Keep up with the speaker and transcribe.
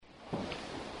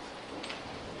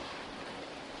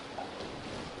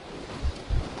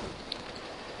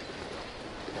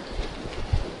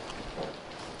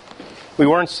We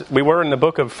were in the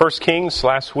book of 1 Kings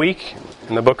last week.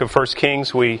 In the book of 1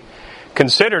 Kings, we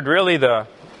considered really the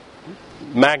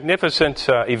magnificent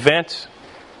event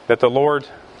that the Lord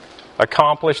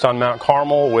accomplished on Mount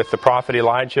Carmel with the prophet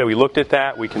Elijah. We looked at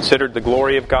that. We considered the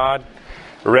glory of God.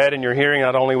 Read in your hearing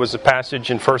not only was the passage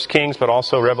in 1 Kings, but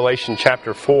also Revelation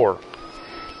chapter 4,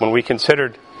 when we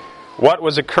considered what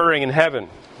was occurring in heaven,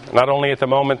 not only at the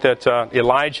moment that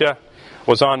Elijah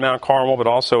was on Mount Carmel, but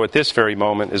also at this very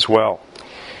moment as well.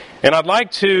 And I'd like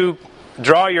to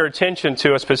draw your attention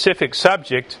to a specific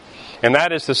subject, and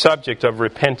that is the subject of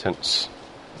repentance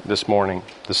this morning.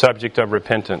 The subject of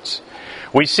repentance.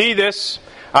 We see this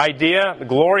idea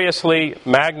gloriously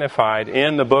magnified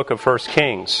in the book of 1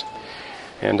 Kings.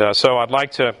 And so I'd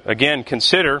like to, again,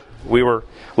 consider, we were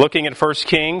looking at 1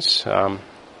 Kings, and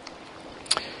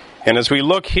as we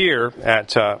look here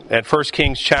at 1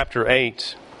 Kings chapter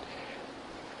 8,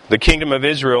 the kingdom of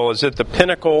Israel is at the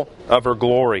pinnacle of her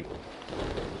glory.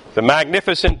 The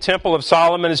magnificent temple of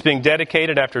Solomon is being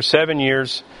dedicated after 7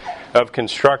 years of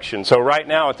construction. So right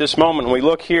now, at this moment, we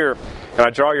look here, and I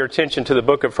draw your attention to the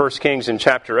book of 1 Kings in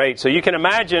chapter 8. So you can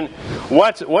imagine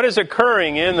what is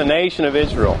occurring in the nation of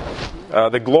Israel.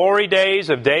 The glory days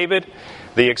of David,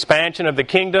 the expansion of the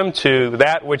kingdom to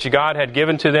that which God had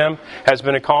given to them has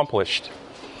been accomplished.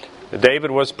 David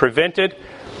was prevented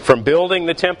from building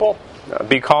the temple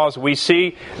because we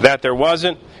see that there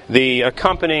wasn't the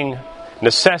accompanying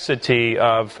necessity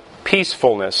of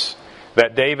peacefulness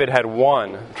that David had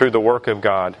won through the work of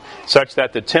God, such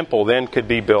that the temple then could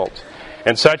be built,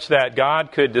 and such that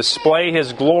God could display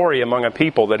His glory among a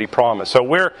people that He promised. So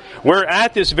we're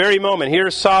at this very moment.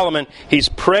 Here's Solomon. He's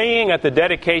praying at the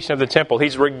dedication of the temple.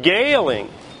 He's regaling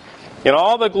in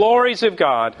all the glories of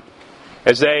God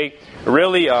as they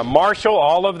really marshal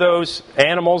all of those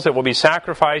animals that will be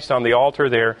sacrificed on the altar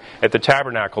there at the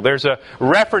tabernacle. There's a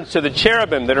reference to the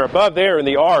cherubim that are above there in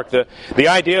the ark. The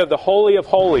idea of the Holy of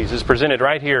Holies is presented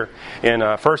right here in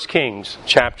 1 Kings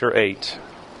chapter 8.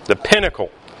 The pinnacle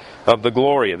of the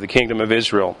glory of the kingdom of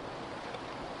Israel.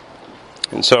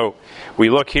 And so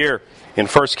we look here in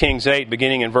 1 Kings 8,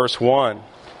 beginning in verse 1.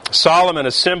 Solomon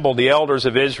assembled the elders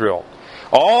of Israel,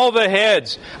 all the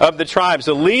heads of the tribes,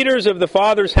 the leaders of the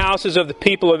fathers' houses of the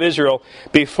people of Israel,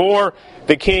 before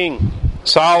the king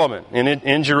Solomon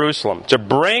in Jerusalem, to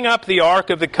bring up the ark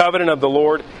of the covenant of the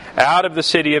Lord out of the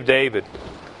city of David.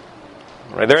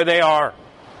 Right, there they are.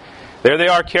 There they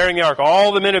are carrying the ark.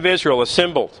 All the men of Israel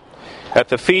assembled at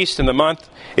the feast in the month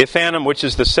Ethanim, which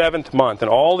is the 7th month.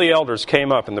 And all the elders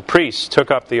came up, and the priests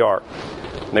took up the ark.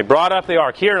 And they brought up the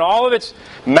ark. Here in all of its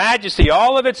majesty,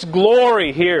 all of its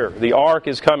glory here, the ark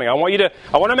is coming. I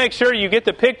want to make sure you get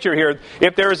the picture here.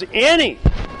 If there's any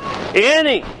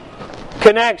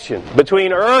connection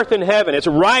between earth and heaven, it's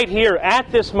right here at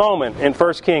this moment in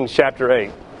 1 Kings chapter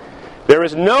 8. There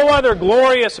is no other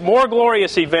more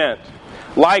glorious event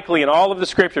likely in all of the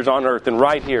scriptures on earth than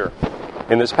right here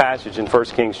in this passage in 1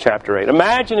 Kings chapter 8.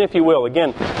 Imagine, if you will,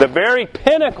 again, the very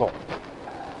pinnacle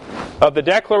of the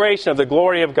declaration of the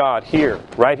glory of God here,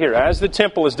 right here, as the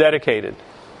temple is dedicated.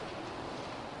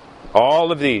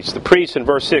 All of these, the priests in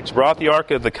verse 6 brought the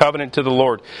ark of the covenant to the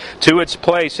Lord to its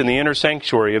place in the inner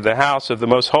sanctuary of the house of the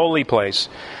most holy place,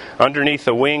 underneath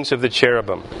the wings of the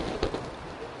cherubim.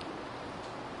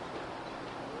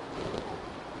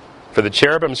 For the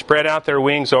cherubim spread out their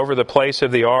wings over the place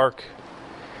of the ark,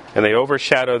 and they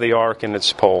overshadow the ark and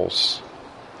its poles.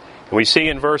 And we see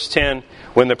in verse 10,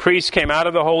 when the priests came out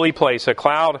of the holy place, a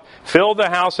cloud filled the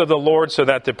house of the Lord so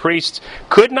that the priests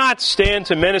could not stand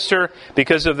to minister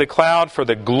because of the cloud, for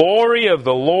the glory of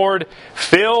the Lord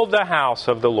filled the house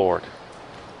of the Lord.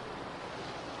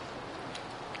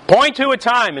 Point to a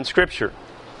time in Scripture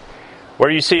where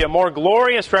you see a more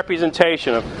glorious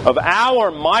representation of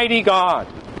our mighty God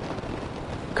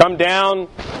come down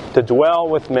to dwell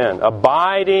with men,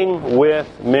 abiding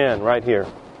with men, right here.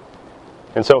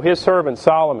 And so his servant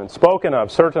Solomon, spoken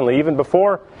of certainly even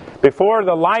before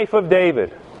the life of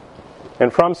David,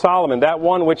 and from Solomon, that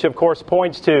one which of course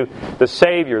points to the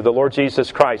Savior, the Lord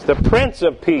Jesus Christ, the Prince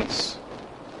of Peace,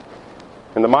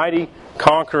 and the mighty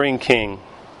conquering King.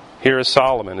 Here is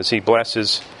Solomon as he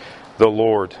blesses the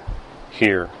Lord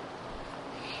here.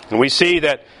 And we see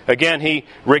that, again, he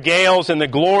regales in the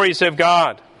glories of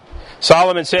God.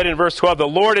 Solomon said in verse 12, "The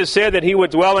Lord has said that He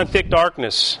would dwell in thick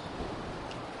darkness."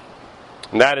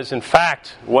 And that is in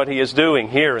fact what He is doing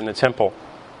here in the temple.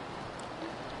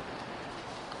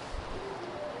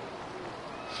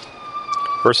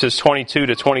 Verses 22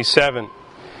 to 27.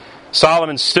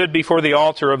 Solomon stood before the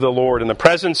altar of the Lord in the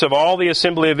presence of all the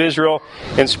assembly of Israel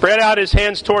and spread out his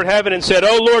hands toward heaven and said,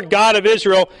 "O Lord God of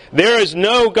Israel, there is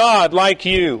no God like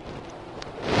you,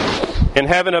 in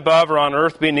heaven above or on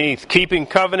earth beneath, keeping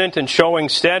covenant and showing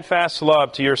steadfast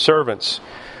love to your servants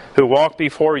who walk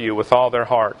before you with all their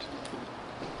heart.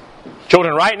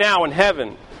 Children, right now in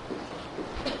heaven,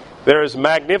 there is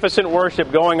magnificent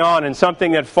worship going on in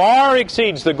something that far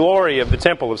exceeds the glory of the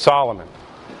Temple of Solomon.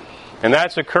 And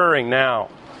that's occurring now,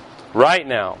 right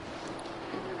now,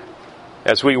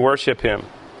 as we worship Him,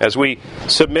 as we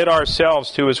submit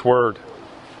ourselves to His Word.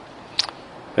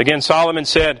 Again, Solomon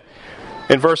said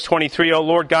in verse 23, O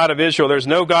Lord God of Israel, there's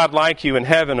no God like you in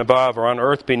heaven above or on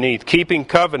earth beneath, keeping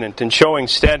covenant and showing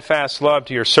steadfast love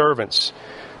to your servants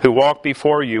who walk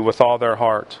before you with all their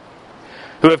heart.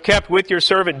 Who have kept with your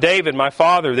servant David, my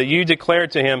father, that you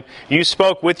declared to him, you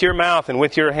spoke with your mouth and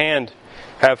with your hand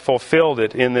have fulfilled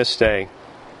it in this day.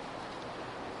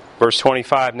 Verse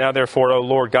 25, Now therefore, O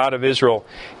Lord God of Israel,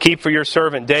 keep for your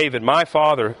servant David, my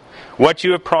father, what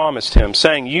you have promised him,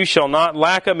 saying, You shall not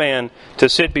lack a man to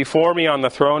sit before me on the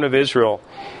throne of Israel,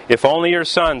 if only your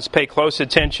sons pay close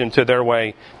attention to their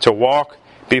way, to walk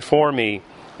before me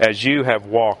as you have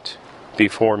walked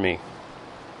before me.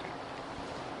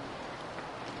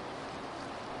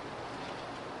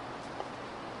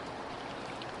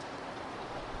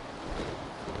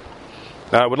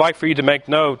 Now, I would like for you to make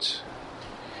note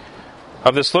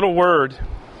of this little word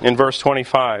in verse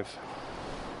 25.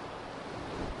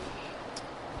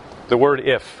 The word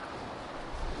if.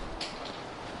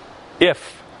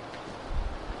 If.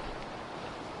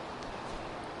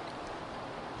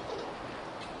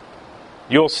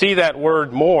 You'll see that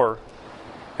word more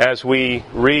as we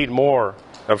read more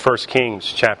of 1 Kings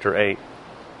chapter 8.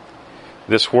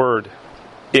 This word,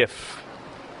 if.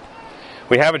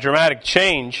 We have a dramatic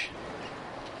change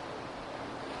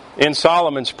in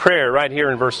Solomon's prayer right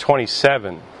here in verse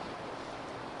 27.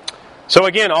 So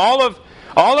again, all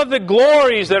of the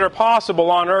glories that are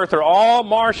possible on earth are all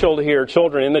marshaled here,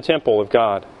 children, in the temple of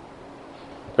God.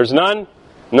 There's none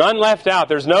left out.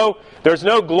 There's no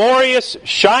glorious,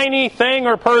 shiny thing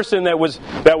or person that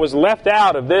was left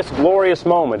out of this glorious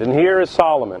moment. And here is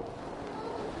Solomon.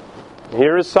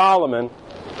 Here is Solomon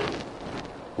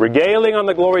regaling on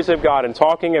the glories of God and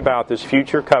talking about this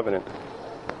future covenant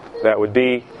that would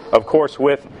be, of course,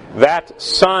 with that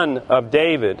son of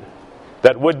David,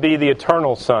 that would be the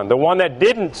eternal son, the one that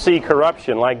didn't see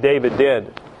corruption like David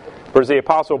did. For as the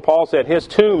Apostle Paul said, his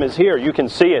tomb is here. You can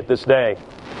see it this day.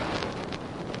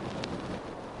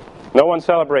 No one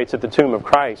celebrates at the tomb of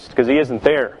Christ because He isn't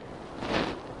there.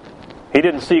 He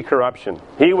didn't see corruption.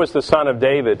 He was the son of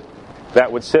David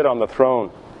that would sit on the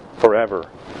throne forever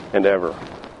and ever.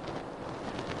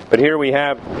 But here we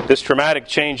have this dramatic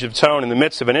change of tone in the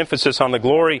midst of an emphasis on the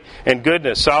glory and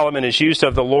goodness Solomon is used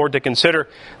of the Lord to consider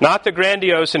not the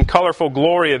grandiose and colorful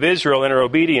glory of Israel in her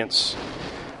obedience,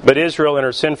 but Israel in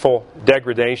her sinful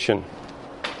degradation.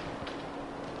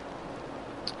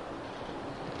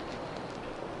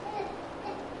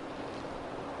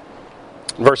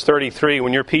 Verse 33,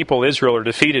 when your people Israel are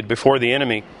defeated before the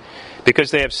enemy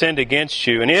because they have sinned against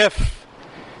you, and if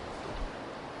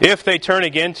they turn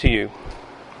again to you,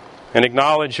 and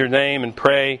acknowledge your name and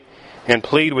pray and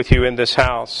plead with you in this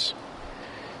house,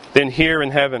 then hear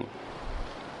in heaven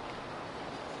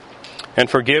and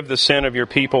forgive the sin of your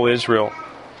people Israel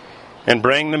and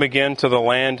bring them again to the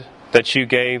land that you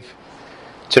gave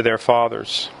to their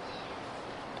fathers.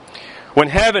 When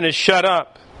heaven is shut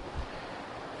up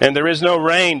and there is no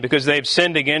rain because they've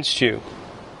sinned against you,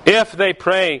 if they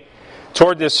pray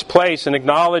toward this place and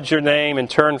acknowledge your name and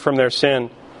turn from their sin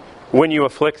when you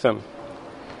afflict them,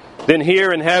 then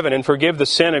hear in heaven and forgive the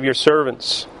sin of your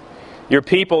servants, your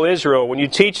people Israel, when you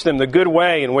teach them the good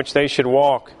way in which they should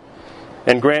walk,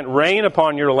 and grant rain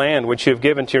upon your land which you have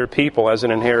given to your people as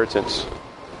an inheritance.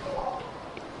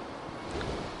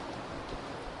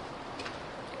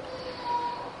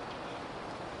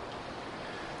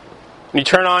 When you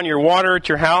turn on your water at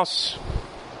your house,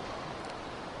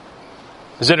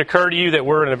 does it occur to you that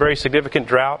we're in a very significant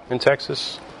drought in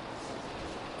Texas?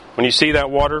 When you see that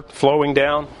water flowing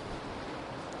down,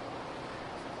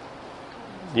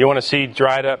 you want to see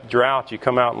dried up drought, you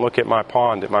come out and look at my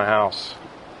pond at my house.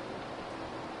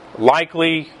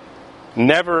 Likely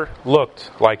never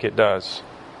looked like it does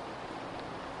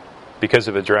because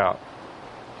of a drought.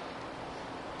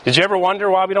 Did you ever wonder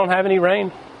why we don't have any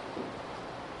rain?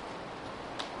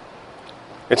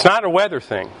 It's not a weather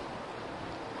thing.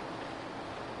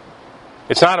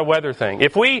 It's not a weather thing.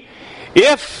 If we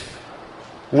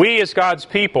as God's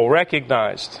people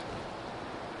recognized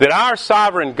that our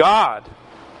sovereign God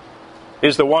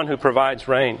is the one who provides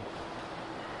rain.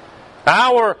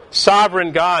 Our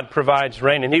sovereign God provides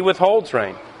rain, and He withholds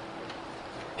rain.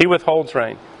 He withholds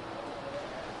rain.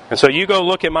 And so you go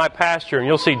look at my pasture and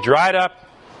you'll see dried up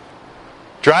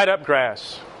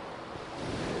grass.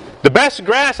 The best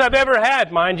grass I've ever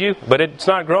had, mind you, but it's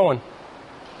not growing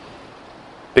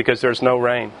because there's no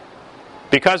rain.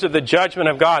 Because of the judgment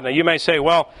of God. Now you may say,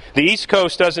 well, the East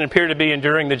Coast doesn't appear to be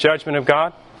enduring the judgment of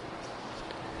God.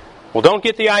 Well, don't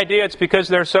get the idea it's because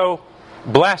they're so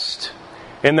blessed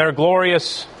in their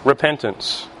glorious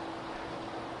repentance.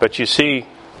 But you see,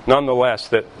 nonetheless,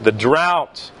 that the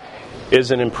drought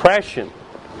is an impression,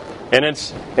 and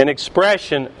it's an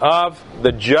expression of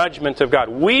the judgment of God.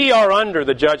 We are under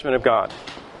the judgment of God.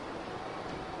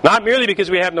 Not merely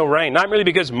because we have no rain, not merely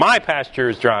because my pasture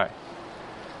is dry.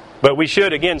 But we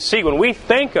should, again, see, when we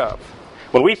think of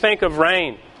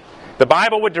rain, the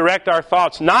Bible would direct our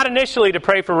thoughts not initially to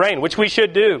pray for rain, which we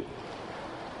should do,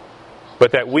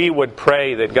 but that we would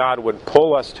pray that God would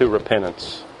pull us to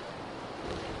repentance.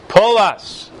 Pull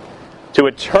us to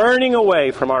a turning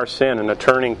away from our sin and a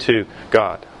turning to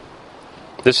God.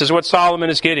 This is what Solomon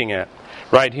is getting at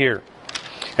right here.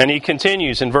 And he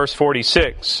continues in verse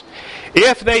 46.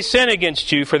 If they sin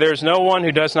against you, for there is no one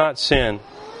who does not sin,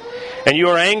 and you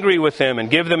are angry with them and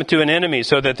give them to an enemy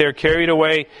so that they're carried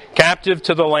away captive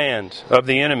to the land of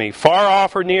the enemy, far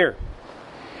off or near.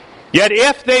 Yet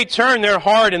if they turn their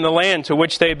heart in the land to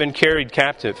which they have been carried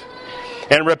captive,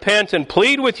 and repent and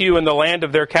plead with you in the land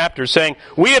of their captors, saying,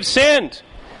 we have sinned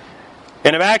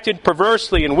and have acted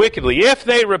perversely and wickedly, if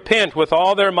they repent with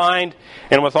all their mind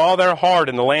and with all their heart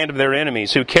in the land of their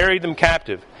enemies, who carried them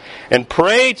captive, and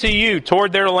pray to you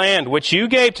toward their land which you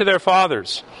gave to their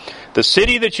fathers, the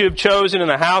city that you have chosen and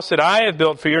the house that I have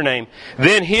built for your name,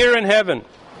 then hear in heaven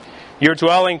your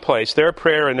dwelling place, their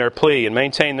prayer and their plea, and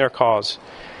maintain their cause,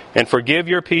 and forgive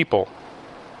your people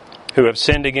who have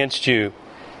sinned against you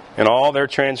and all their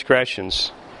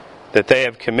transgressions that they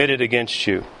have committed against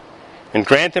you, and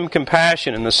grant them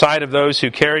compassion in the sight of those who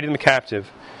carried them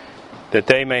captive, that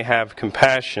they may have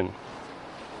compassion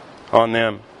on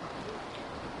them.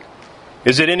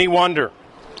 Is it any wonder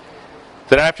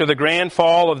that after the grand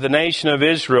fall of the nation of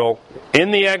Israel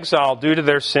in the exile due to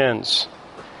their sins,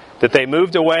 that they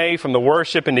moved away from the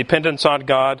worship and dependence on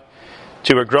God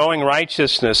to a growing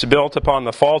righteousness built upon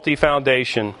the faulty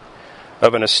foundation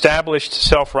of an established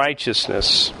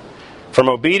self-righteousness, from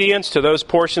obedience to those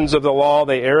portions of the law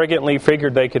they arrogantly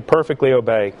figured they could perfectly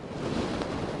obey?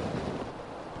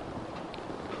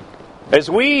 As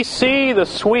we see the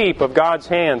sweep of God's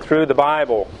hand through the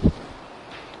Bible,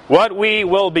 what we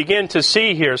will begin to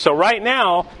see here. So right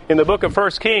now, in the book of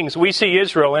 1 Kings, we see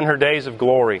Israel in her days of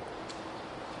glory.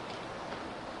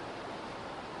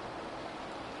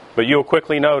 But you'll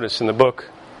quickly notice in the book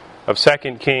of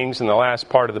 2 Kings and the last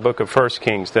part of the book of 1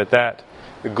 Kings that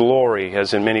glory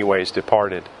has in many ways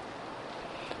departed.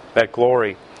 That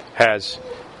glory has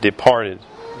departed,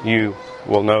 you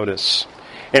will notice.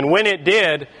 And when it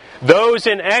did, those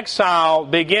in exile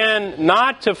began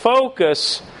not to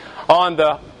focus on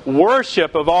the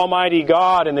worship of Almighty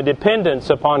God and the dependence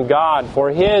upon God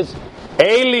for His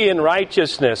alien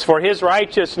righteousness, for His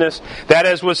righteousness that,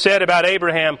 as was said about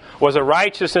Abraham, was a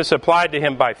righteousness applied to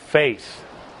him by faith.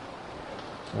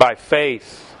 By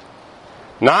faith.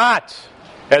 Not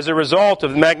as a result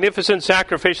of the magnificent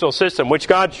sacrificial system, which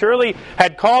God surely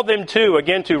had called them to,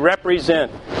 again, to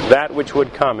represent that which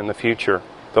would come in the future,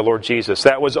 the Lord Jesus.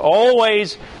 That was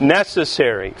always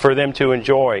necessary for them to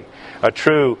enjoy a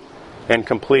true and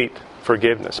complete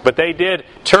forgiveness. But they did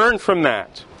turn from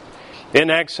that in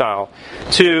exile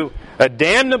to a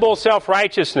damnable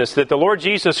self-righteousness that the Lord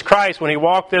Jesus Christ, when He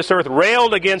walked this earth,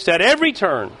 railed against at every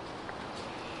turn,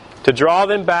 to draw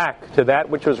them back to that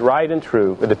which was right and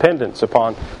true, the dependence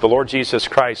upon the Lord Jesus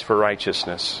Christ for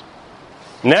righteousness.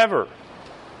 Never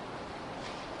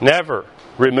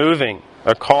removing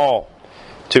a call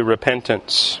to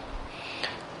repentance.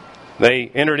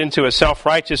 They entered into a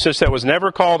self-righteousness that was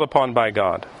never called upon by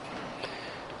God.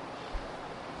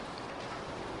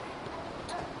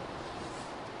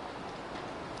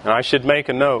 And I should make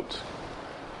a note,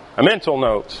 a mental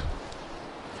note,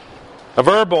 a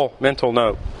verbal mental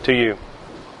note to you.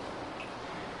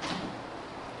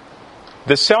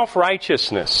 The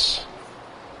self-righteousness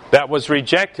that was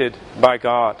rejected by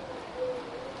God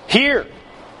here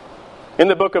in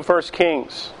the book of 1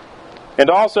 Kings, and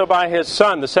also by His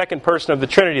Son, the second person of the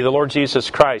Trinity, the Lord Jesus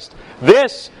Christ.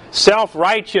 This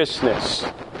self-righteousness,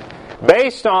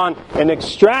 based on an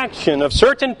extraction of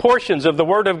certain portions of the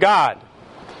Word of God,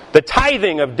 the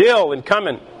tithing of dill and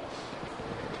cumin,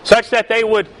 such that they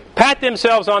would pat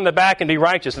themselves on the back and be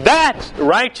righteous. That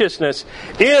righteousness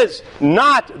is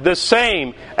not the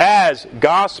same as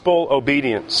gospel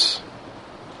obedience.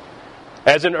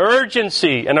 as an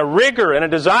urgency and a rigor and a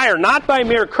desire, not by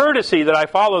mere courtesy that I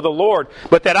follow the Lord,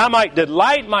 but that I might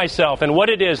delight myself in what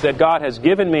it is that God has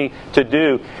given me to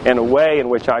do in a way in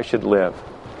which I should live.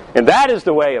 And that is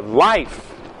the way of life.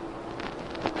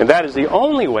 And that is the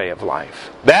only way of life.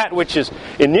 That which is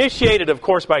initiated, of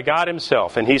course, by God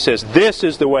Himself. And He says, this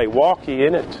is the way, walk ye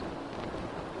in it.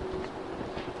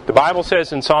 The Bible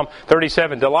says in Psalm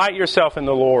 37, delight yourself in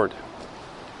the Lord.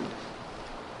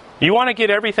 You want to get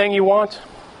everything you want?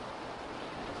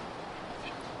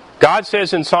 God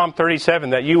says in Psalm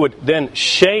 37 that you would then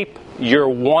shape your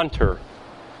wanter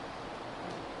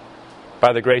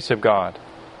by the grace of God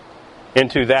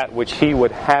into that which He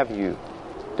would have you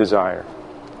desire.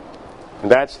 And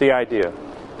that's the idea.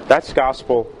 That's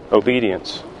gospel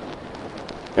obedience.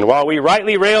 And while we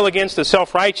rightly rail against the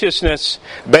self-righteousness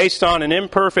based on an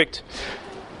imperfect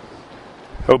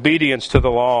obedience to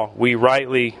the law, we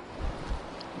rightly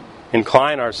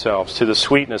incline ourselves to the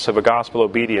sweetness of a gospel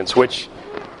obedience, which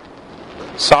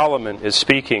Solomon is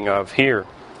speaking of here.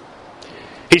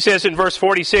 He says in verse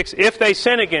 46, if they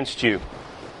sin against you,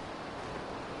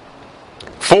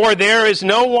 for there is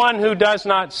no one who does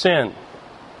not sin.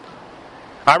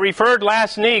 I referred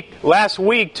last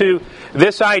week to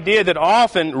this idea that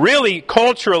often, really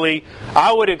culturally,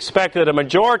 I would expect that a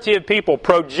majority of people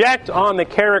project on the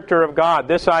character of God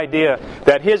this idea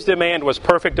that His demand was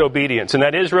perfect obedience and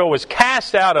that Israel was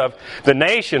cast out of the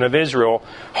nation of Israel,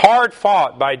 hard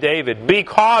fought by David,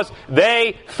 because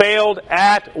they failed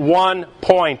at one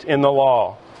point in the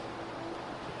law.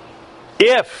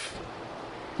 If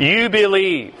you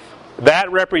believe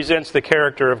that represents the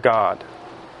character of God,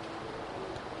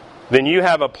 then you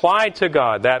have applied to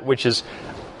God that which is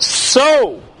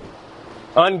so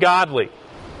ungodly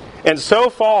and so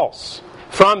false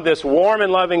from this warm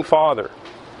and loving Father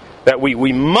that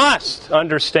we must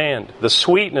understand the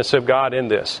sweetness of God in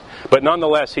this. But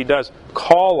nonetheless, He does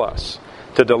call us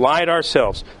to delight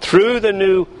ourselves through the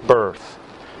new birth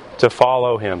to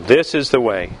follow Him. This is the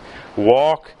way.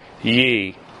 Walk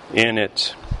ye in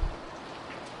it.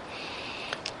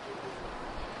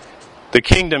 The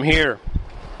kingdom here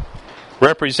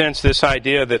represents this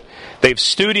idea that they've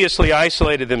studiously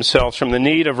isolated themselves from the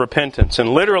need of repentance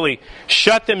and literally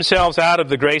shut themselves out of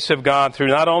the grace of God through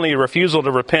not only a refusal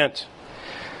to repent,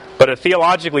 but a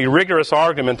theologically rigorous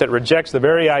argument that rejects the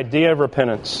very idea of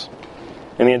repentance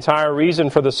and the entire reason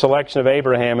for the selection of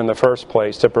Abraham in the first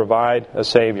place, to provide a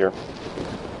Savior.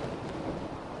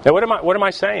 Now, what am I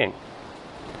saying?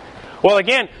 Well,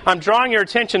 again, I'm drawing your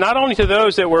attention not only to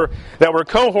those that were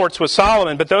cohorts with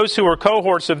Solomon, but those who were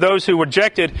cohorts of those who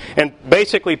rejected and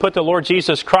basically put the Lord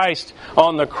Jesus Christ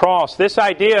on the cross. This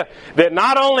idea that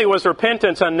not only was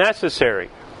repentance unnecessary,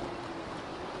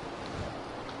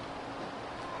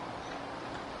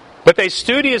 but they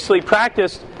studiously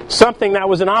practiced something that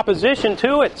was in opposition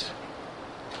to it.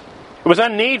 It was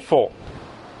unneedful.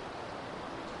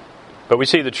 But we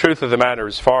see the truth of the matter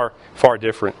is far, far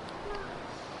different.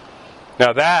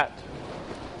 Now that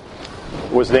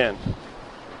was then.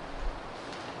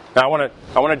 Now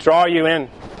I want to draw you in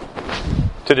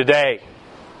to today,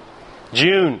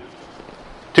 June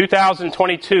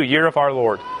 2022, year of our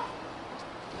Lord.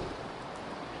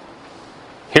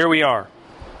 Here we are.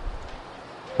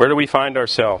 Where do we find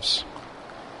ourselves?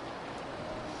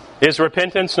 Is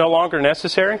repentance no longer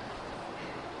necessary?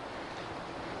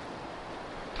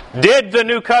 Did the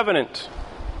new covenant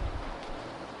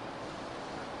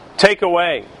take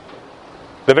away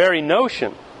the very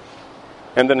notion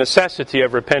and the necessity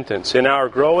of repentance in our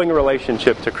growing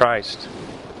relationship to Christ?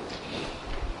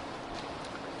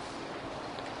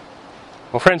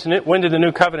 Well, friends, when did the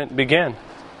new covenant begin?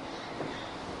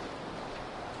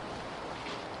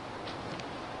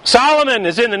 Solomon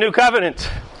is in the new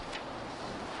covenant.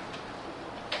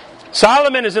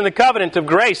 Solomon is in the covenant of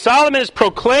grace. Solomon is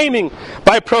proclaiming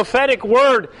by prophetic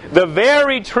word the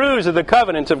very truths of the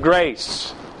covenant of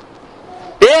grace.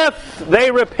 If they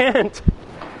repent,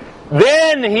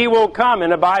 then He will come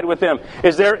and abide with them.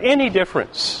 Is there any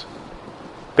difference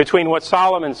between what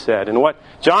Solomon said and what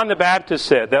John the Baptist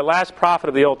said, that last prophet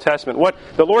of the Old Testament, what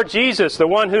the Lord Jesus, the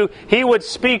one who He would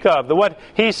speak of, what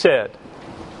He said?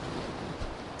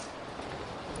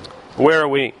 Where are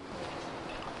we?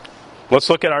 Let's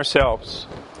look at ourselves.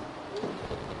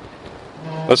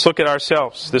 Let's look at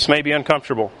ourselves. This may be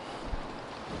uncomfortable.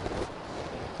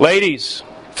 Ladies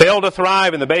fail to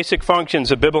thrive in the basic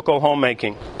functions of biblical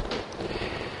homemaking.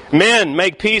 Men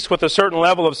make peace with a certain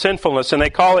level of sinfulness and they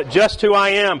call it just who I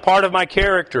am, part of my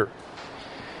character,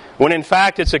 when in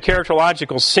fact it's a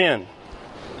characterological sin.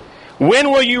 When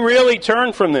will you really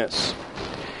turn from this?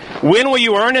 When will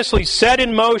you earnestly set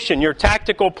in motion your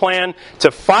tactical plan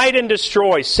to fight and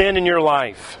destroy sin in your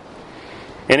life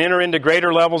and enter into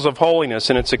greater levels of holiness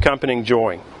and its accompanying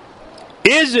joy?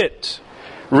 Is it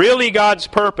really God's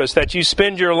purpose that you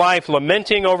spend your life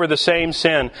lamenting over the same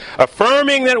sin,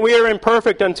 affirming that we are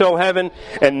imperfect until heaven,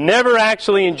 and never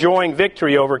actually enjoying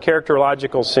victory over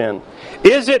characterological sin?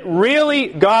 Is it really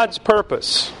God's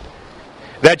purpose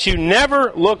that you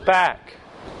never look back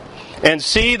and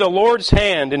see the Lord's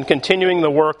hand in continuing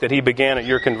the work that He began at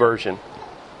your conversion?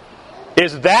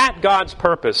 Is that God's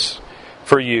purpose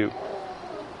for you?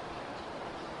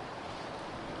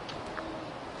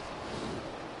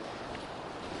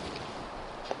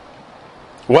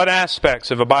 What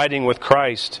aspects of abiding with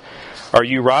Christ are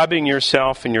you robbing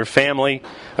yourself and your family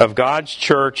of God's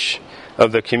church,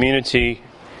 of the community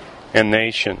and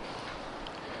nation?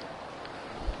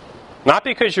 Not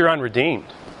because you're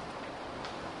unredeemed,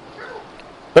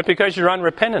 but because you're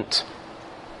unrepentant.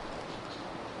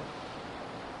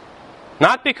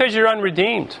 Not because you're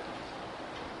unredeemed.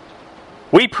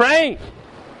 We pray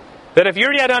that if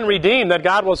you're yet unredeemed, that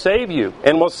God will save you,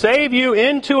 and will save you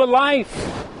into a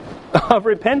life of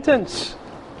repentance.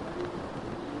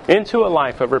 Into a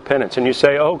life of repentance. And you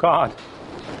say, oh God,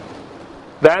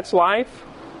 that's life?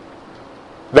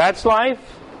 That's life?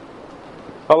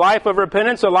 A life of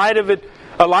repentance? A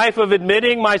life of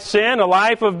admitting my sin? A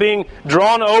life of being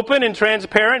drawn open and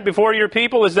transparent before your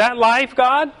people? Is that life,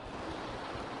 God?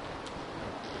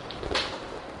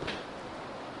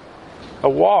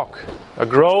 A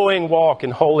growing walk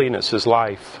in holiness is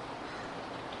life.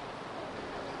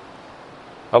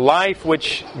 A life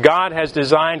which God has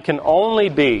designed can only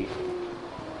be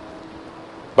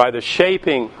by the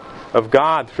shaping of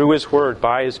God through His Word,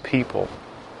 by His people.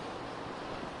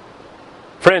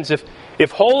 Friends,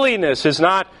 if holiness is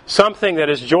not something that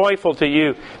is joyful to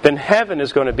you, then heaven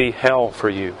is going to be hell for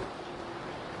you.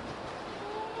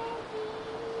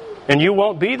 And you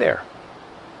won't be there.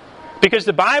 Because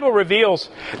the Bible reveals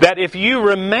that if you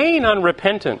remain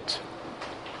unrepentant,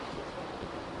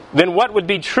 then what would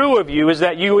be true of you is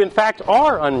that you in fact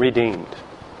are unredeemed.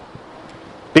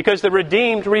 Because the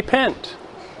redeemed repent.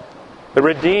 The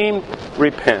redeemed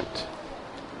repent.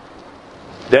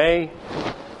 Day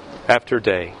after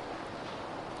day.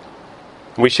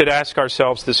 We should ask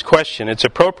ourselves this question. It's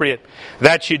appropriate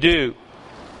that you do.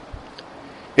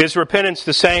 Is repentance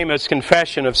the same as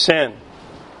confession of sin?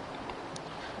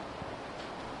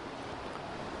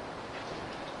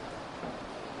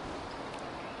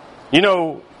 You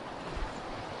know,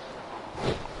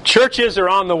 churches are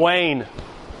on the wane.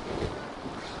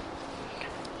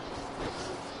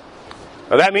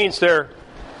 Well, that means they're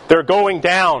going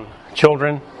down,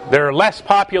 children. They're less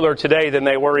popular today than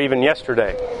they were even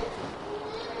yesterday.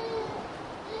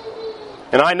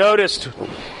 And I noticed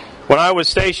when I was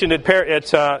stationed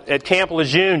at Camp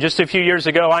Lejeune just a few years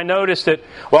ago, I noticed that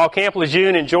while Camp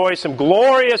Lejeune enjoys some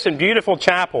glorious and beautiful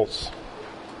chapels,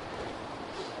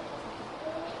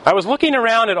 I was looking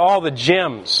around at all the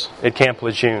gyms at Camp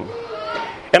Lejeune.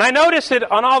 And I noticed that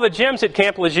on all the gyms at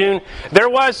Camp Lejeune, there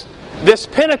was this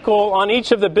pinnacle on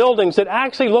each of the buildings that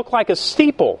actually looked like a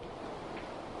steeple.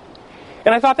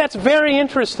 And I thought, that's very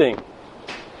interesting.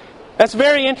 That's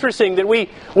very interesting that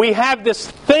we have this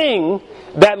thing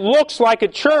that looks like a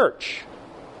church.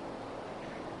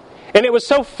 And it was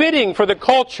so fitting for the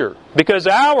culture, because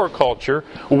our culture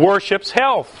worships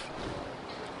health.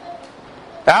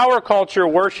 Our culture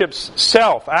worships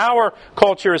self. Our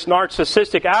culture is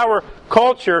narcissistic. Our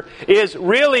culture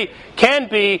can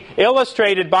be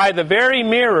illustrated by the very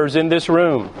mirrors in this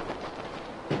room.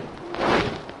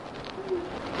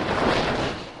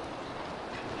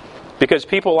 Because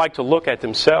people like to look at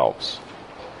themselves.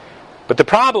 But the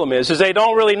problem is they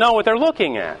don't really know what they're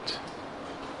looking at.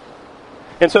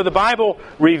 And so the Bible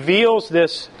reveals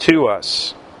this to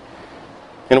us.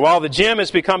 And while the gym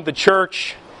has become the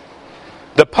church,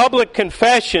 the public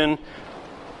confession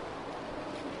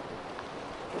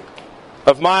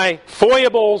of my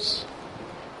foibles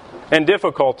and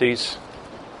difficulties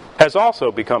has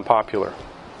also become popular.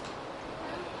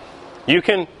 You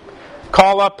can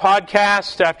call up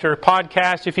podcast after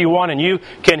podcast if you want, and you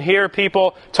can hear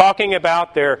people talking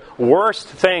about their worst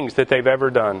things that they've ever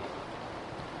done.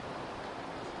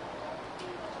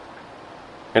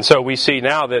 And so we see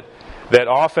now that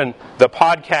often the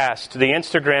podcast, the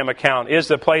Instagram account, is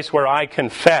the place where I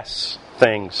confess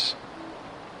things.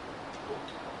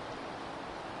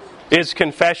 Is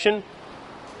confession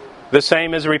the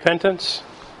same as repentance?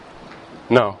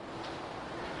 No.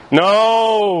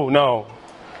 No.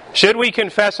 Should we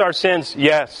confess our sins?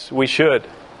 Yes, we should.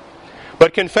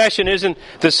 But confession isn't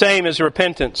the same as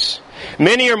repentance.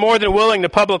 Many are more than willing to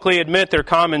publicly admit their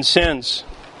common sins.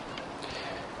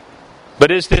 But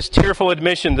is this tearful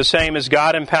admission the same as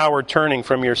God-empowered turning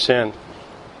from your sin?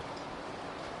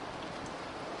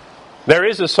 There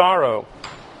is a sorrow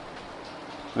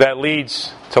that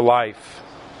leads to life.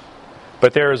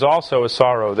 But there is also a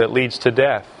sorrow that leads to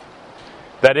death.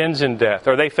 That ends in death.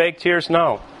 Are they fake tears?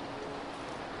 No.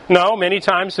 No, many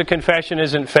times the confession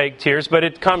isn't fake tears, but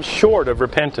it comes short of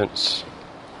repentance.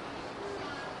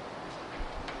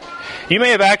 You may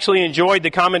have actually enjoyed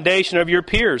the commendation of your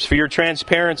peers for your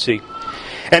transparency,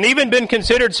 and even been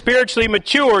considered spiritually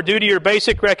mature due to your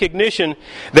basic recognition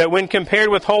that when compared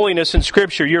with holiness in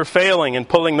Scripture, you're failing and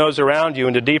pulling those around you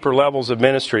into deeper levels of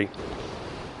misery,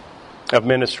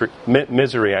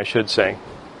 I should say.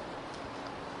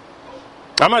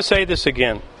 I'm going to say this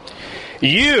again.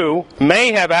 You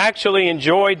may have actually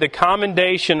enjoyed the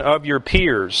commendation of your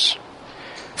peers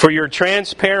for your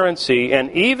transparency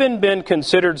and even been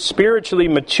considered spiritually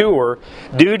mature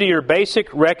due to your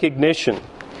basic recognition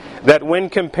that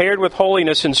when compared with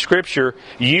holiness in Scripture,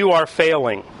 you are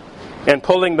failing and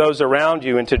pulling those around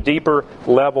you into deeper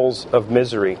levels of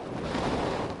misery.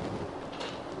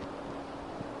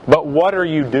 But what are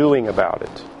you doing about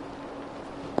it?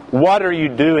 What are you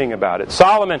doing about it?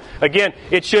 Solomon, again,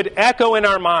 it should echo in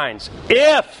our minds.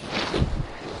 If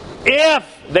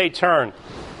they turn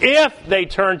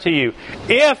to you,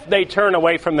 if they turn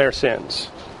away from their sins.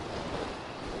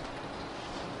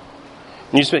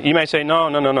 You may say, no,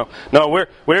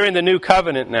 we're in the new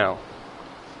covenant now.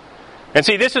 And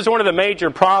see, this is one of the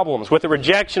major problems with the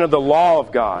rejection of the law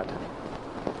of God.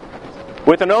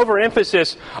 With an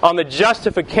overemphasis on the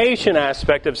justification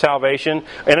aspect of salvation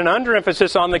and an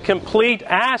underemphasis on the complete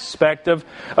aspect of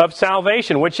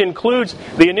salvation, which includes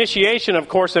the initiation, of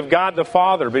course, of God the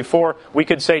Father before we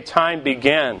could say time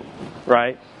began,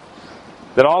 right?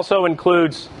 That also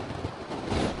includes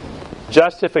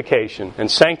justification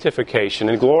and sanctification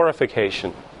and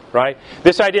glorification, right?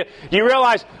 This idea, you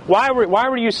realize, why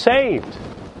were you saved?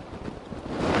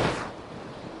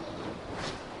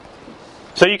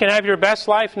 So you can have your best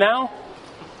life now?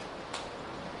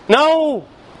 No!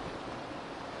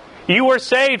 You were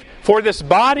saved for this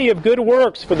body of good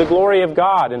works for the glory of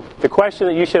God. And the question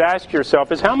that you should ask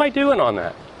yourself is, how am I doing on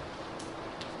that?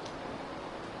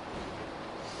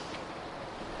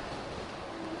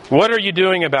 What are you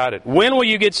doing about it? When will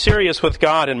you get serious with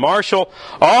God and marshal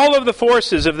all of the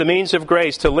forces of the means of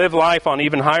grace to live life on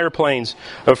even higher planes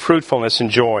of fruitfulness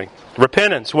and joy?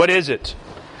 Repentance, what is it?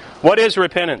 What is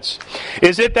repentance?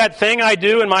 Is it that thing I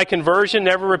do in my conversion,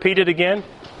 never repeat it again?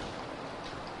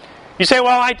 You say,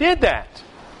 well, I did that.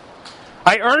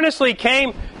 I earnestly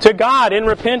came to God in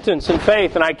repentance and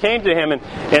faith, and I came to Him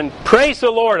and praise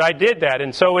the Lord, I did that,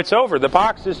 and so it's over. The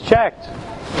box is checked.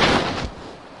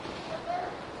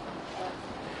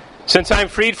 Since I'm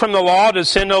freed from the law, does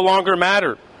sin no longer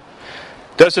matter?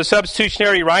 Does the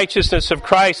substitutionary righteousness of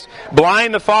Christ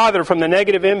blind the Father from the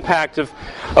negative impact of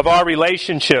our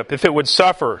relationship if it would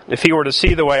suffer, if He were to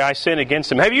see the way I sin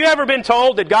against Him? Have you ever been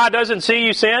told that God doesn't see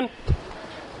you sin?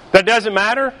 That doesn't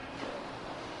matter?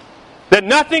 That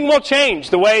nothing will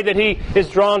change the way that He is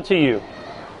drawn to you?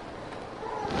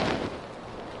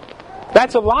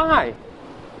 That's a lie.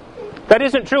 That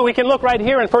isn't true. We can look right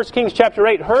here in 1 Kings chapter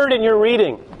 8, heard in your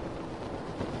reading.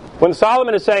 When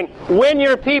Solomon is saying, when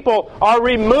your people are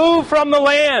removed from the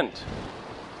land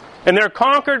and they're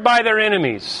conquered by their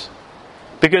enemies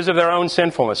because of their own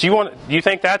sinfulness. Do you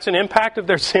think that's an impact of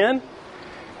their sin?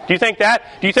 Do you think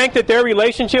that their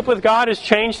relationship with God has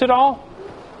changed at all?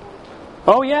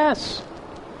 Oh yes.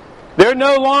 They're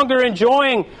no longer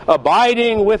enjoying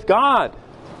abiding with God.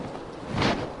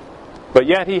 But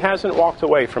yet He hasn't walked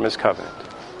away from His covenant.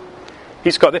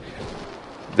 He's called.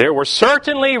 There were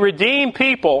certainly redeemed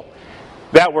people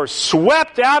that were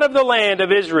swept out of the land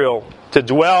of Israel to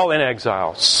dwell in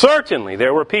exile. Certainly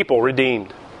there were people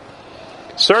redeemed.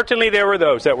 Certainly there were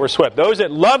those that were swept. Those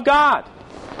that loved God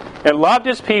and loved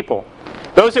His people.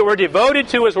 Those that were devoted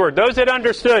to His Word. Those that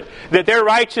understood that their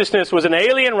righteousness was an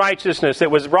alien righteousness that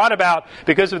was brought about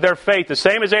because of their faith, the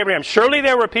same as Abraham. Surely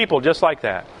there were people just like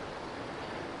that.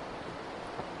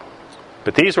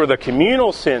 But these were the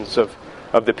communal sins of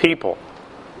the people.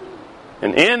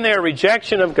 And in their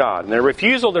rejection of God and their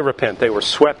refusal to repent, they were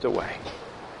swept away.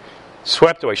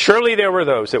 Swept away. Surely there were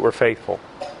those that were faithful.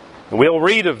 And we'll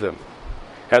read of them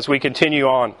as we continue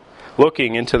on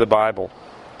looking into the Bible.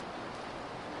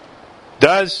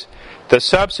 Does the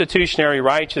substitutionary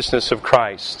righteousness of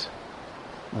Christ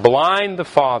blind the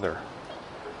Father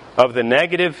of the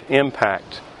negative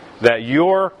impact that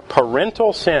your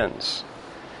parental sins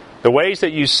The ways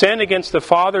that you sin against the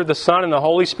Father, the Son, and the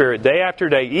Holy Spirit day after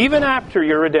day, even after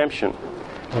your redemption,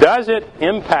 does it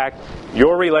impact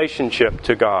your relationship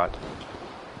to God?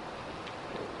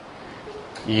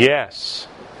 Yes.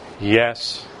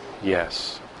 Yes.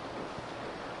 Yes.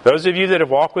 Those of you that have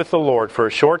walked with the Lord for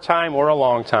a short time or a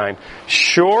long time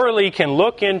surely can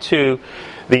look into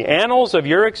the annals of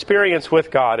your experience with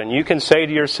God and you can say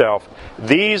to yourself,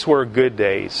 these were good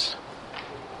days.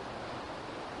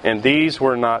 And these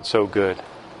were not so good.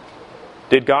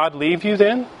 Did God leave you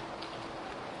then?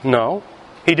 No,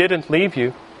 He didn't leave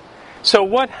you. So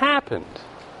what happened?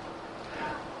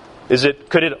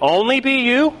 Could it only be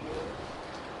you?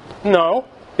 No.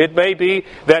 It may be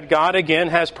that God again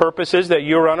has purposes that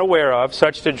you're unaware of,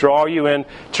 such to draw you in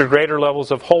to greater levels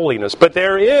of holiness. But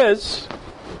there is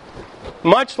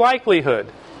much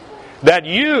likelihood that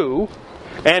you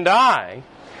and I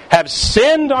have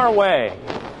sinned our way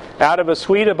out of a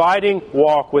sweet abiding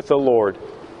walk with the Lord,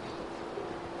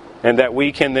 and that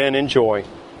we can then enjoy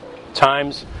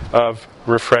times of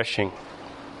refreshing.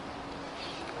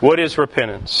 What is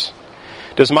repentance?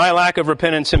 Does my lack of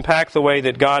repentance impact the way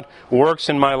that God works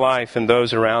in my life and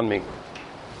those around me?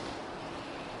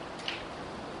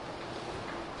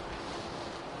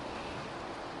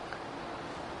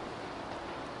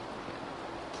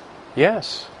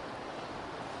 Yes.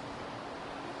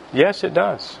 Yes, it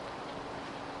does.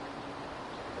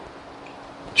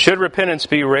 Should repentance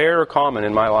be rare or common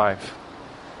in my life?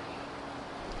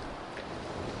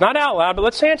 Not out loud, but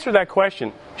let's answer that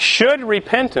question. Should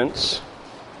repentance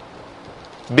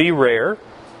be rare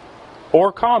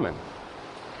or common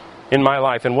in my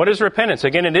life? And what is repentance?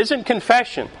 Again, it isn't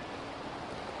confession.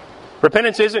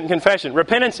 Repentance isn't confession.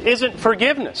 Repentance isn't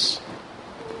forgiveness.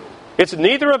 It's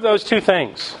neither of those two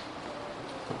things.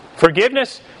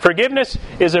 Forgiveness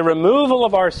is a removal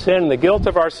of our sin, the guilt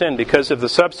of our sin, because of the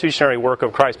substitutionary work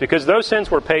of Christ. Because those sins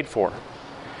were paid for.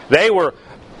 They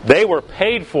were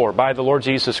paid for by the Lord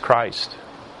Jesus Christ.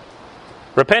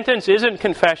 Repentance isn't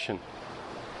confession.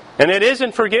 And it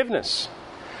isn't forgiveness.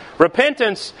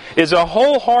 Repentance is a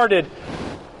wholehearted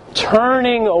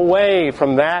turning away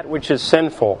from that which is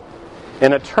sinful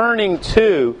and a turning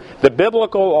to the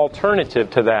biblical alternative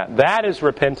to that. That is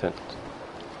repentance.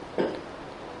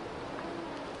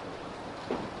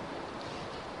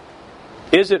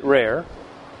 Is it rare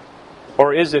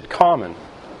or is it common?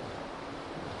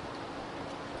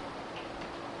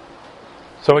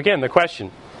 So again, the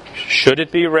question, should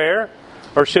it be rare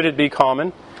or should it be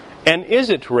common? And is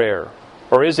it rare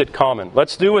or is it common?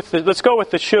 Let's go with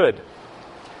the should.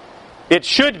 It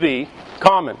should be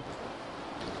common.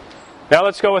 Now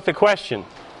let's go with the question.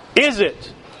 Is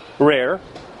it rare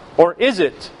or is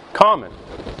it common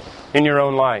in your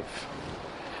own life?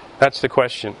 That's the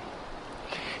question.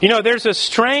 You know, there's a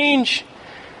strange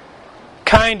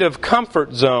kind of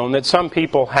comfort zone that some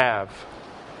people have.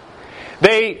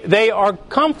 They are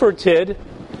comforted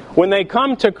when they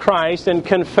come to Christ and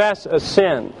confess a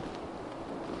sin,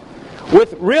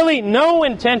 with really no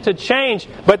intent to change,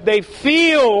 but they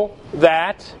feel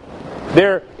that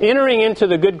they're entering into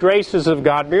the good graces of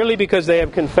God merely because they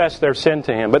have confessed their sin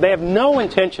to Him. But they have no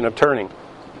intention of turning.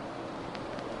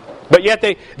 But yet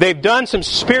they've done some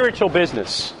spiritual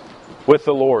business with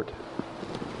the Lord.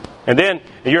 And then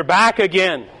you're back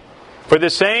again. For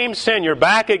the same sin, you're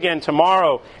back again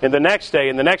tomorrow and the next day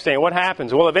and the next day. And what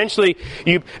happens? Well, eventually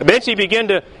you begin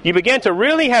to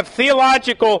really have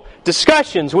theological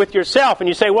discussions with yourself. And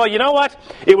you say, well, you know what?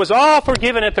 It was all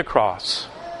forgiven at the cross.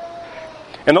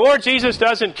 And the Lord Jesus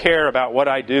doesn't care about what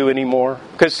I do anymore,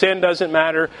 because sin doesn't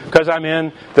matter, because I'm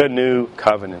in the new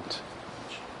covenant.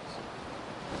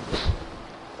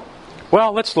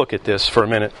 Well, let's look at this for a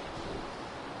minute.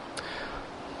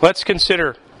 Let's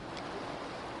consider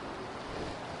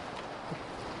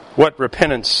what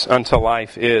repentance unto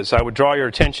life is. I would draw your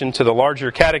attention to the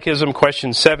larger catechism,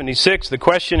 question 76. The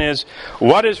question is,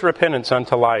 what is repentance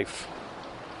unto life?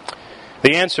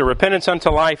 The answer, repentance unto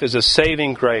life is a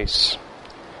saving grace,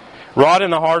 wrought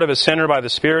in the heart of a sinner by the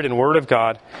Spirit and Word of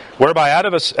God, whereby out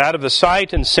of the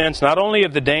sight and sense not only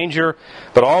of the danger,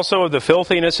 but also of the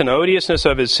filthiness and odiousness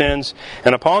of his sins,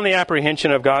 and upon the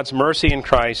apprehension of God's mercy in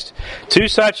Christ, to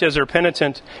such as are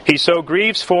penitent, he so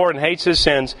grieves for and hates his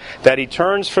sins, that he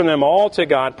turns from them all to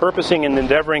God, purposing and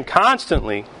endeavoring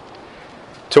constantly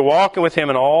to walk with Him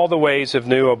in all the ways of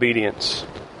new obedience.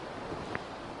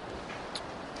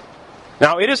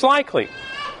 Now, it is likely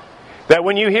that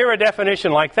when you hear a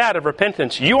definition like that of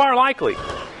repentance, you are likely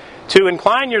to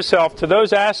incline yourself to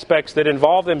those aspects that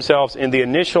involve themselves in the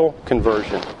initial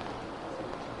conversion.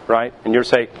 Right? And you'll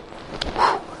say,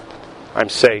 I'm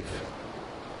safe.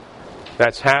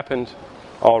 That's happened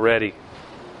already.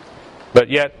 But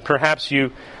yet, perhaps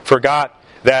you forgot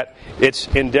that it's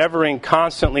endeavoring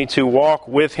constantly to walk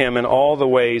with Him in all the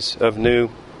ways of new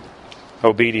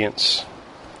obedience.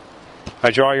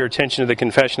 I draw your attention to the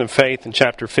Confession of Faith in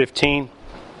chapter 15.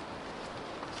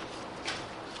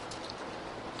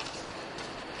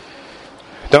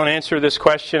 Don't answer this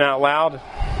question out loud.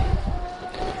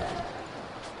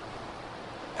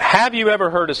 Have you ever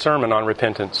heard a sermon on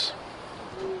repentance?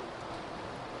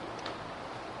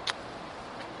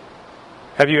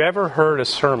 Have you ever heard a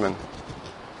sermon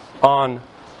on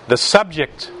the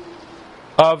subject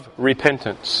of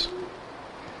repentance?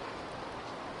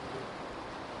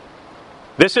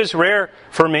 This is rare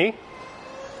for me,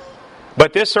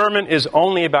 but this sermon is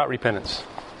only about repentance.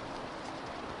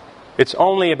 It's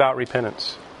only about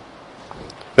repentance.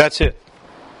 That's it.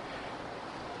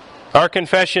 Our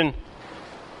confession,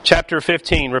 chapter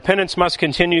 15. Repentance must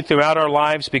continue throughout our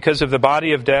lives because of the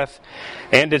body of death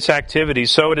and its activities.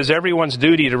 So it is everyone's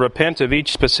duty to repent of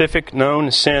each specific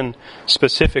known sin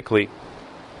specifically.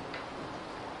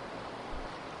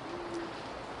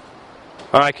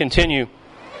 I continue.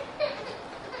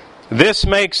 This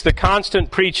makes the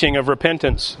constant preaching of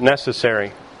repentance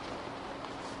necessary.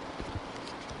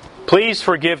 Please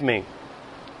forgive me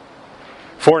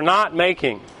for not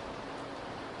making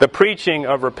the preaching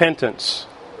of repentance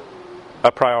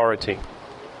a priority.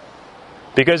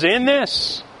 Because in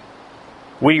this,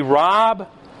 we rob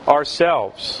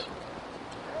ourselves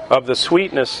of the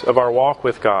sweetness of our walk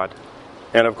with God.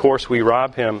 And of course, we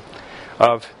rob Him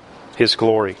of His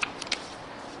glory.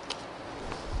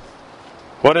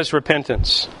 What is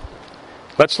repentance?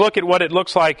 Let's look at what it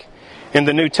looks like in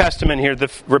the New Testament here.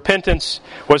 Repentance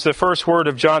was the first word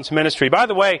of John's ministry. By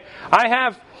the way, I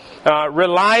have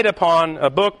relied upon a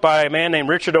book by a man named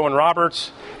Richard Owen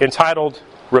Roberts entitled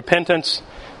Repentance,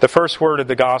 the first word of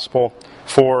the gospel,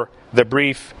 for the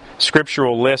brief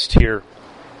scriptural list here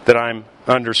that I'm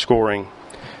underscoring.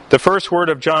 The first word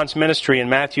of John's ministry in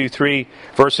Matthew 3,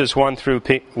 verses 1 through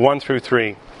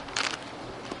 3.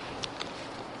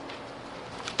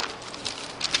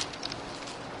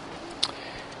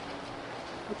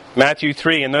 Matthew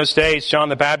 3, in those days John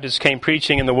the Baptist came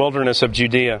preaching in the wilderness of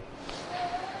Judea.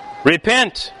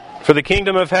 Repent, for the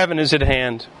kingdom of heaven is at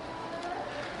hand.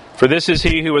 For this is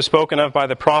he who was spoken of by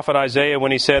the prophet Isaiah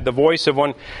when he said, the voice of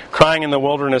one crying in the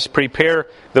wilderness, prepare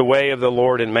the way of the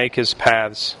Lord and make His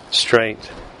paths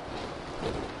straight.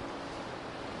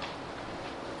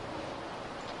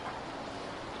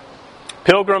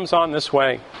 Pilgrims on this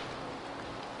way,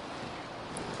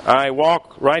 I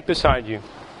walk right beside you.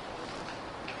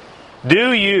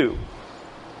 Do you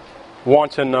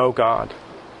want to know God?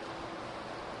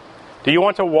 Do you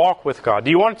want to walk with God?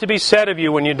 Do you want it to be said of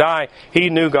you when you die,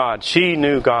 he knew God, she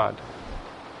knew God?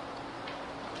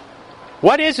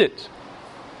 What is it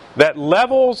that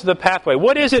levels the pathway?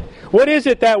 What is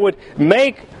it that would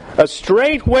make a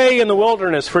straight way in the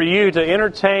wilderness for you to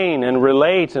entertain and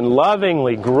relate and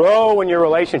lovingly grow in your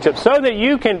relationship so that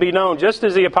you can be known just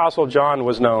as the Apostle John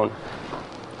was known?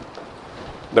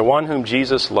 The one whom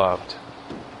Jesus loved.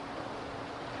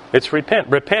 It's repent.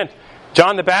 Repent.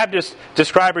 John the Baptist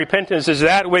described repentance as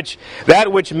that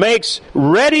which makes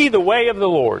ready the way of the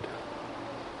Lord.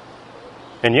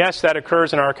 And yes, that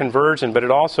occurs in our conversion, but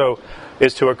it also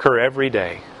is to occur every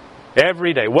day.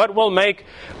 Every day. What will make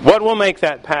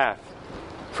that path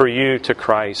for you to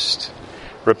Christ?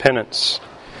 Repentance.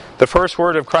 The first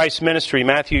word of Christ's ministry,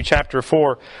 Matthew chapter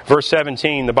 4, verse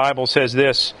 17, the Bible says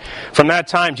this. From that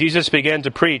time, Jesus began to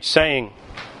preach, saying,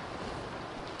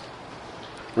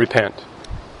 repent,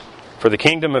 for the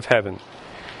kingdom of heaven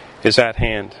is at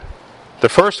hand. The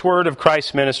first word of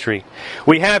Christ's ministry.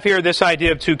 We have here this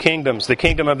idea of two kingdoms. The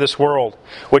kingdom of this world,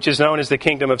 which is known as the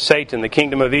kingdom of Satan, the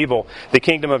kingdom of evil, the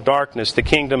kingdom of darkness, the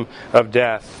kingdom of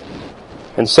death.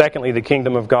 And secondly, the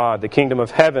kingdom of God, the kingdom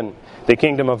of heaven, the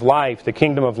kingdom of life, the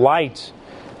kingdom of light,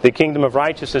 the kingdom of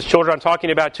righteousness. Children, I'm talking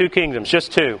about two kingdoms,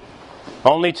 just two.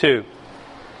 Only two.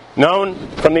 Known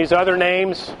from these other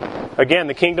names, again,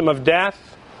 the kingdom of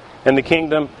death and the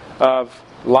kingdom of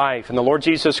life. And the Lord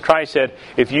Jesus Christ said,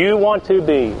 if you want to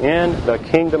be in the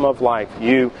kingdom of life,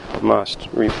 you must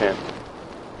repent.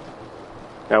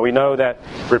 Now we know that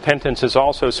repentance is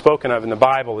also spoken of in the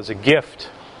Bible as a gift.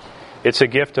 It's a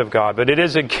gift of God. But it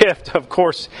is a gift, of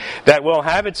course, that will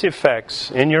have its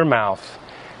effects in your mouth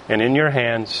and in your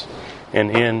hands and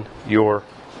in your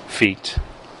feet.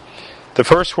 The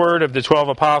first word of the 12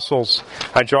 apostles,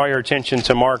 I draw your attention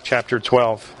to Mark chapter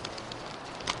 12.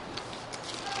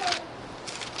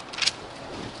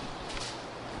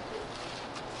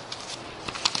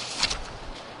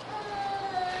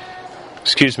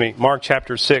 Mark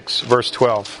chapter 6, verse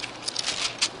 12.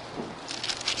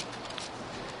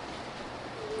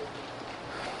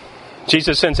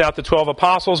 Jesus sends out the 12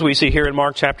 apostles. We see here in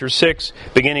Mark chapter 6,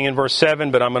 beginning in verse 7,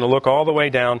 but I'm going to look all the way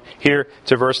down here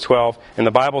to verse 12. And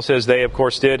the Bible says they, of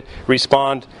course, did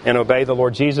respond and obey the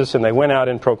Lord Jesus, and they went out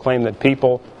and proclaimed that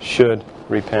people should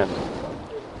repent.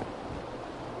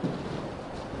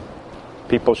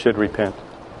 People should repent.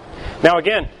 Now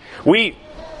again, we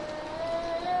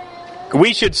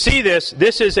should see this.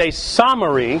 This is a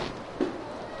summary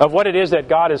of what it is that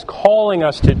God is calling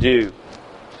us to do.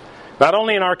 Not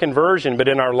only in our conversion, but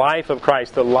in our life of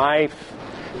Christ. The life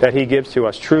that He gives to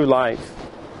us, true life,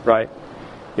 right,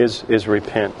 is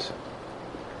repent.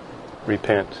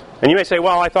 Repent. And you may say,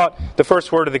 well, I thought the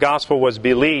first word of the gospel was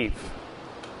believe.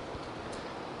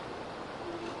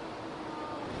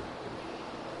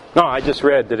 No, I just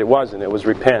read that it wasn't. It was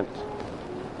repent.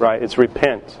 Right? It's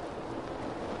repent.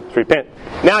 It's repent.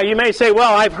 Now, you may say,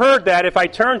 well, I've heard that if I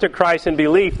turn to Christ in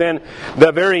belief, then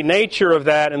the very nature of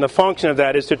that and the function of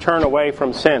that is to turn away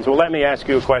from sins. Well, let me ask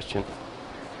you a question.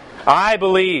 I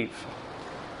believe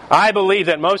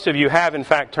that most of you have, in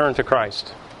fact, turned to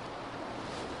Christ.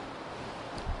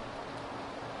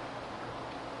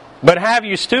 But have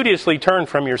you studiously turned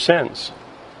from your sins?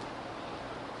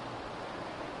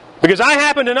 Because I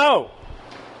happen to know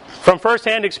from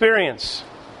first-hand experience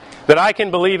that I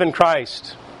can believe in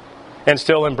Christ and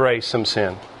still embrace some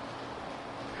sin.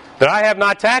 That I have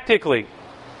not tactically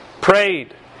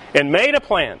prayed and made a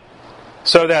plan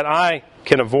so that I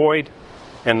can avoid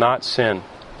and not sin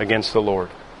against the Lord.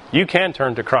 You can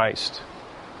turn to Christ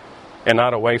and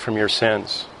not away from your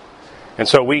sins. And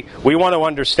so we want to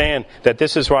understand that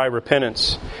this is why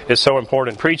repentance is so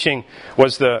important.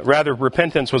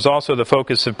 Repentance was also the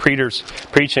focus of Peter's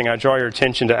preaching. I draw your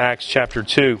attention to Acts chapter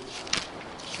 2.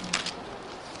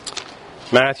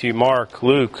 Matthew, Mark,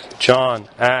 Luke, John,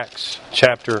 Acts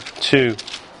chapter 2.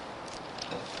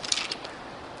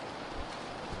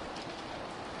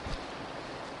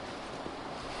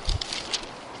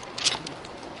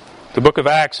 The book of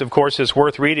Acts, of course, is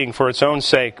worth reading for its own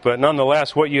sake, but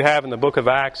nonetheless, what you have in the book of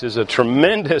Acts is a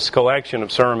tremendous collection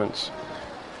of sermons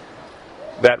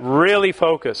that really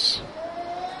focus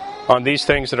on these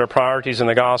things that are priorities in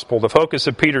the gospel. The focus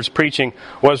of Peter's preaching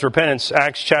was repentance.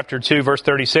 Acts chapter 2, verse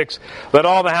 36. Let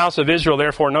all the house of Israel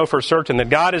therefore know for certain that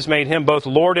God has made Him both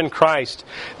Lord and Christ,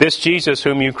 this Jesus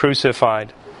whom you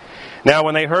crucified. Now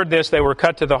when they heard this, they were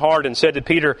cut to the heart and said to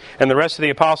Peter and the rest of the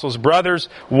apostles, Brothers,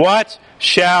 what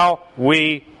shall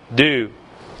we do?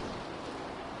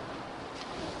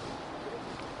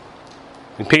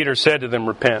 And Peter said to them,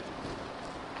 Repent.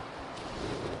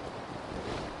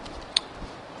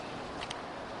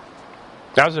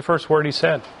 That was the first word he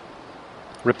said.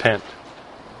 Repent.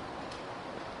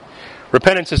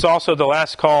 Repentance is also the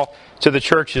last call to the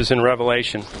churches in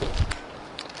Revelation.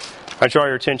 I draw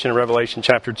your attention to Revelation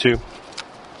chapter 2.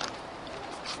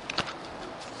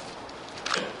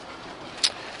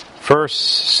 First,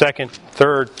 second,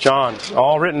 third John,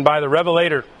 all written by the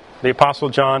Revelator, the Apostle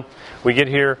John. We get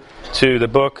here to the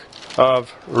book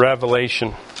of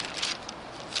Revelation.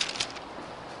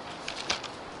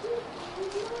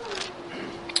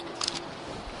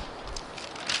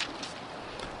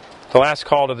 The last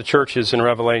call to the churches in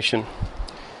Revelation.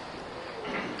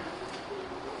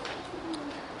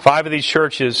 5 of these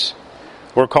churches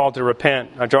were called to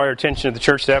repent. I draw your attention to the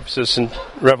church at Ephesus in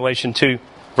Revelation 2,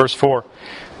 verse 4.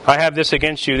 I have this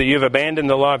against you, that you have abandoned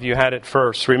the love you had at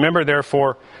first. Remember,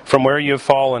 therefore, from where you have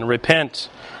fallen, repent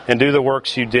and do the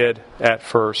works you did at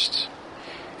first.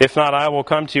 If not, I will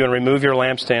come to you and remove your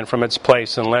lampstand from its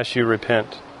place unless you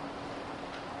repent.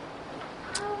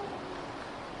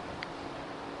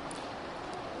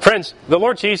 Friends, the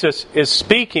Lord Jesus is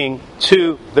speaking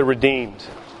to the redeemed.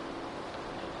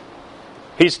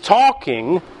 He's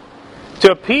talking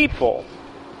to people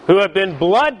who have been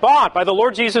blood-bought by the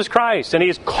Lord Jesus Christ, and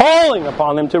He's calling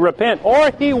upon them to repent,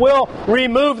 or He will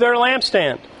remove their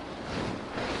lampstand.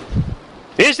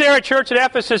 Is there a church at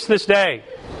Ephesus this day?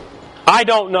 I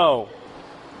don't know.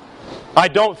 I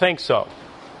don't think so.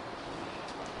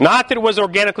 Not that it was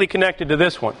organically connected to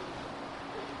this one.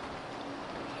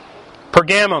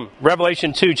 Pergamum,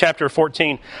 Revelation 2, chapter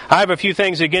 14. I have a few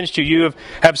things against you. You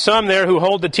have some there who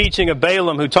hold the teaching of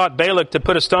Balaam, who taught Balak to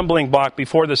put a stumbling block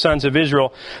before the sons of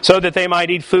Israel, so that they might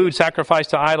eat food sacrificed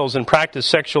to idols and practice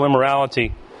sexual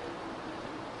immorality.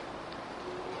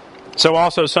 So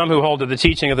also some who hold to the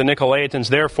teaching of the Nicolaitans,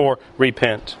 therefore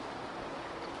repent.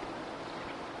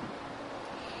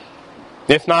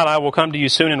 If not, I will come to you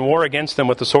soon and war against them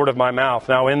with the sword of my mouth.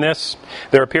 Now in this,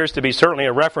 there appears to be certainly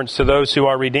a reference to those who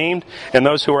are redeemed and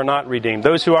those who are not redeemed.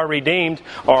 Those who are redeemed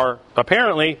are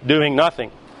apparently doing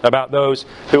nothing about those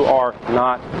who are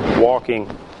not walking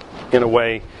in a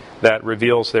way that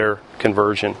reveals their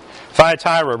conversion.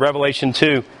 Thyatira, Revelation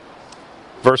 2,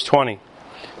 verse 20.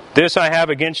 This I have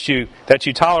against you, that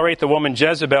you tolerate the woman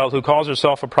Jezebel, who calls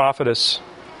herself a prophetess.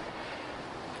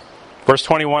 Verse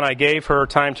 21, I gave her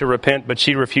time to repent, but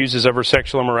she refuses of her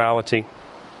sexual immorality.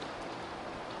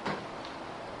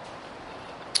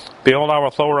 Behold, I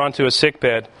will throw her onto a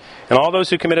sickbed, and all those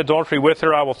who commit adultery with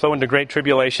her I will throw into great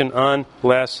tribulation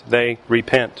unless they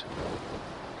repent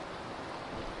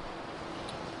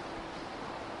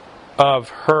of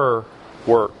her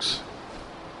works.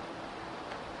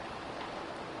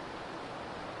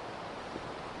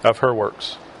 Of her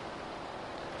works.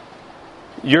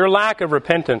 Your lack of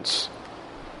repentance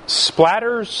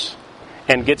splatters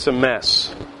and gets a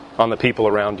mess on the people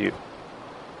around you.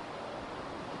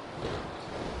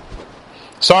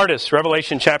 Sardis,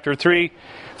 Revelation chapter 3,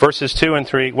 verses 2 and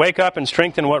 3. Wake up and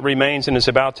strengthen what remains and is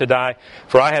about to die,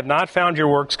 for I have not found your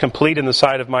works complete in the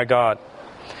sight of my God.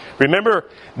 Remember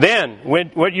then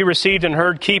what you received and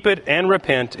heard, keep it and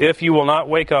repent. If you will not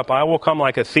wake up, I will come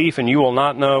like a thief, and you will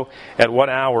not know at what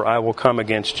hour I will come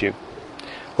against you.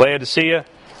 Laodicea,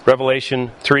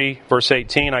 Revelation 3, verse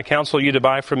 18. I counsel you to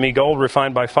buy from me gold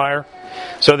refined by fire,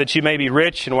 so that you may be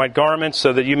rich, in white garments,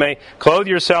 so that you may clothe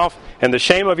yourself, and the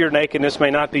shame of your nakedness may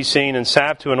not be seen, and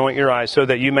salve to anoint your eyes, so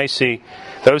that you may see.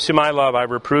 Those whom I love I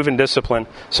reprove and discipline,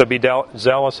 so be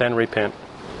zealous and repent.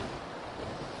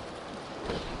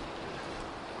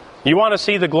 You want to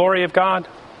see the glory of God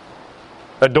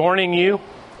adorning you?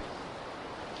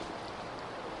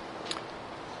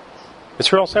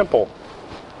 It's real simple.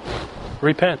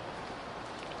 Repent.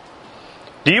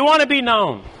 Do you want to be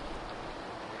known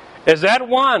as that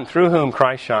one through whom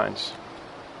Christ shines?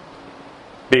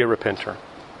 Be a repenter.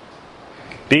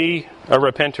 Be a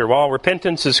repenter. While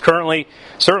repentance is currently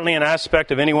certainly an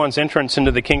aspect of anyone's entrance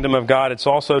into the kingdom of God, it's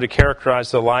also to characterize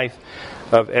the life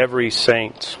of every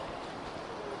saint.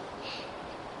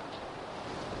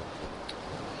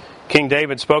 King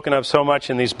David, spoken of so much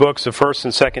in these books of 1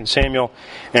 and 2 Samuel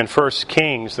and 1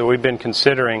 Kings that we've been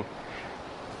considering,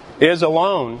 is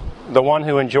alone the one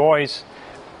who enjoys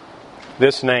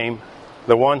this name,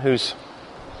 the one who's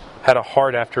had a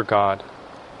heart after God.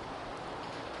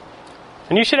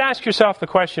 And you should ask yourself the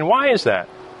question, why is that?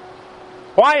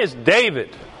 Why is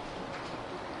David?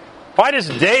 Why does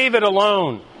David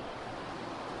alone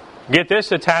get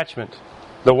this attachment?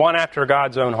 The one after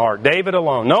God's own heart. David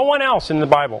alone. No one else in the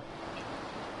Bible.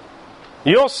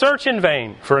 You'll search in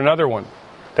vain for another one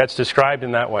that's described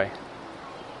in that way.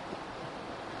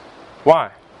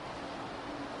 Why?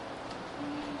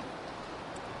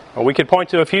 Well, we could point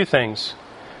to a few things,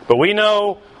 but we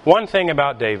know one thing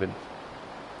about David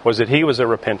was that he was a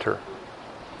repenter.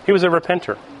 He was a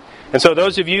repenter. And so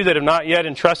those of you that have not yet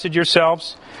entrusted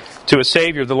yourselves to a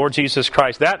Savior, the Lord Jesus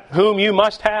Christ, that whom you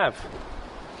must have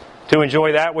to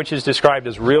enjoy that which is described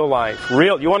as real life.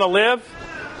 You want to live?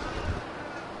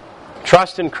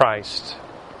 Trust in Christ.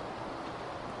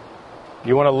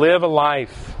 You want to live a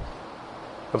life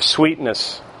of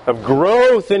sweetness, of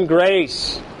growth in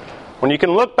grace, when you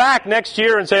can look back next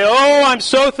year and say, oh, I'm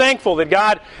so thankful that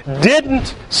God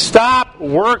didn't stop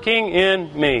working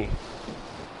in me.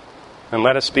 And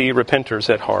let us be repenters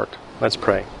at heart. Let's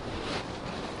pray.